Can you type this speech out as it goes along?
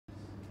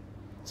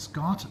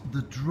Scott,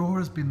 the draw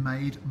has been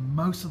made.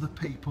 Most of the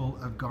people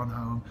have gone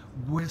home.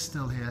 We're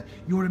still here.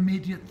 Your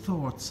immediate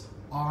thoughts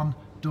on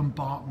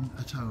Dumbarton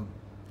at home?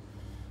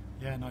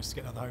 Yeah, nice to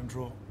get another home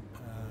draw.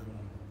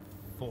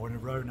 4 in a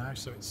row now,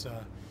 so it's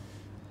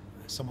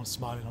someone's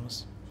smiling on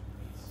us.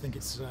 I think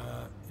it's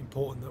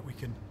important that we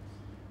can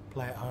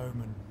play at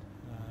home and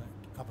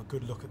have a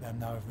good look at them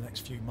now over the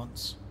next few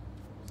months.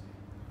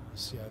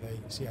 See how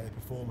they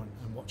perform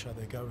and watch how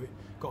they go. We've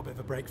got a bit of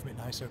a break from it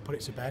now, so put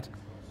it to bed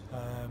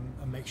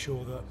and make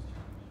sure that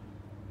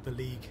the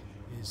league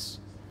is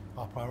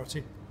our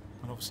priority.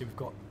 And obviously we've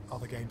got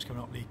other games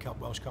coming up, League Cup,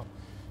 Welsh Cup.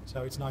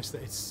 So it's nice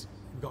that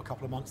we've got a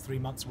couple of months, 3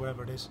 months,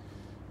 wherever it is,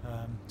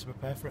 to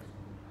prepare for it.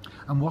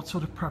 And what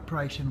sort of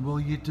preparation will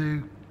you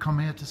do? Come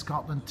here to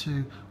Scotland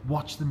to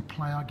watch them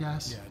play, I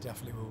guess? Yeah,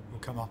 definitely we'll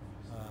come up.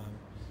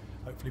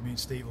 Hopefully me and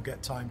Steve will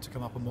get time to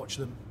come up and watch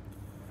them.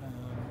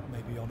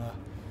 Maybe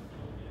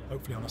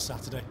hopefully on a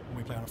Saturday when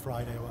we play on a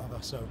Friday or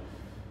whatever. So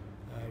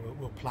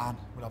we'll plan.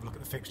 We'll have a look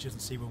at the fixtures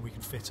and see when we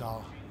can fit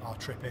our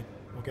trip in.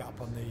 We'll get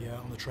up on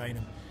the train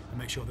and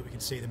make sure that we can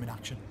see them in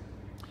action.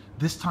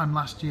 This time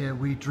last year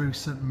we drew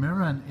St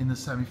Mirren in the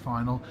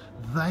semi-final.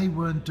 They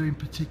weren't doing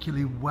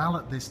particularly well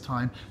at this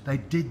time. They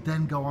did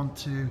then go on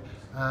to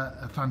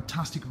a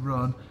fantastic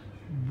run.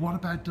 What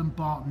about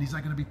Dumbarton? Is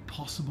that going to be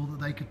possible that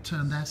they could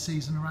turn their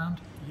season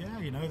around? Yeah,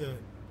 you know,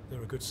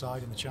 they're a good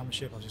side in the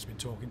Championship. I've just been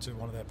talking to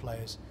one of their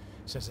players.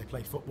 He says they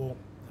play football,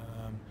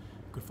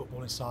 good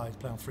football inside,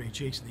 play on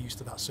 3G, so they're used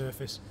to that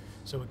surface.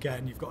 So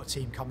again, you've got a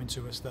team coming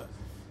to us that,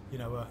 you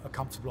know, are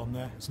comfortable on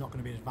there. It's not going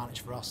to be an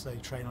advantage for us. They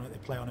train on it, they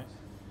play on it.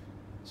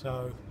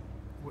 So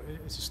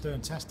it's a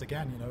stern test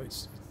again. You know,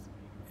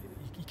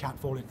 you can't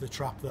fall into the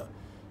trap that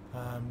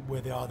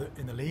where they are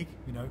in the league.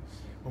 You know,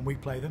 when we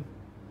play them,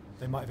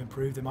 they might have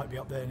improved. They might be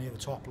up there near the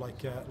top,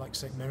 like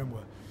St Mirren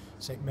were.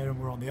 St Mirren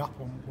were on the up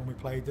when we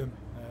played them.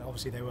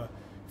 Obviously, they were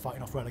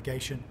fighting off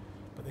relegation,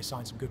 but they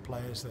signed some good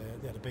players.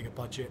 They had a bigger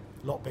budget,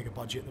 a lot bigger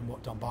budget than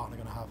what Dumbarton are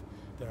going to have.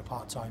 They're a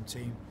part-time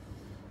team,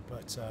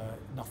 but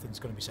nothing's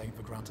going to be taken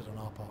for granted on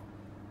our part.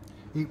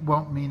 It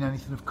won't mean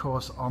anything, of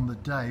course, on the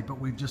day, but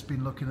we've just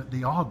been looking at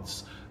the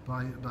odds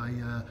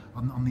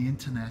on the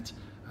internet,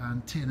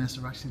 and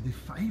TNS are actually the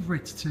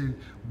favourites to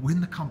win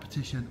the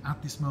competition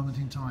at this moment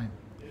in time.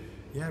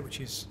 Yeah, which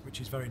is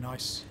very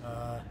nice.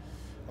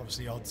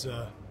 Obviously, odds, you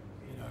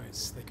know,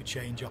 they could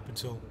change up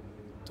until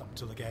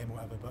the game or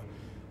whatever.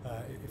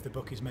 But if the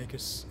bookies make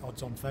us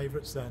odds-on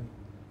favourites, then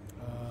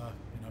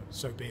you know,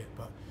 so be it.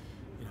 But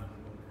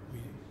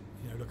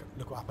you know,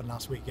 look what happened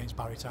last week against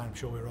Barrytown. I'm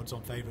sure we were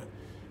odds-on favourite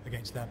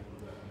against them.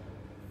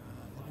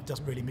 It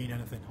doesn't really mean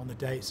anything. On the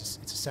day, it's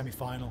a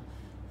semi-final.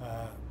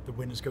 The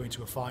winner's going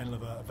to a final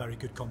of a very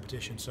good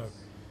competition. So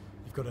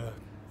you've got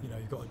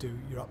to do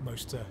your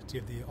utmost to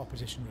give the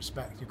opposition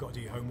respect. You've got to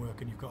do your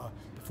homework, and you've got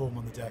to perform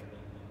on the day.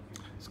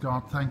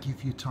 Scott, thank you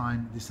for your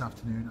time this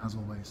afternoon, as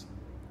always.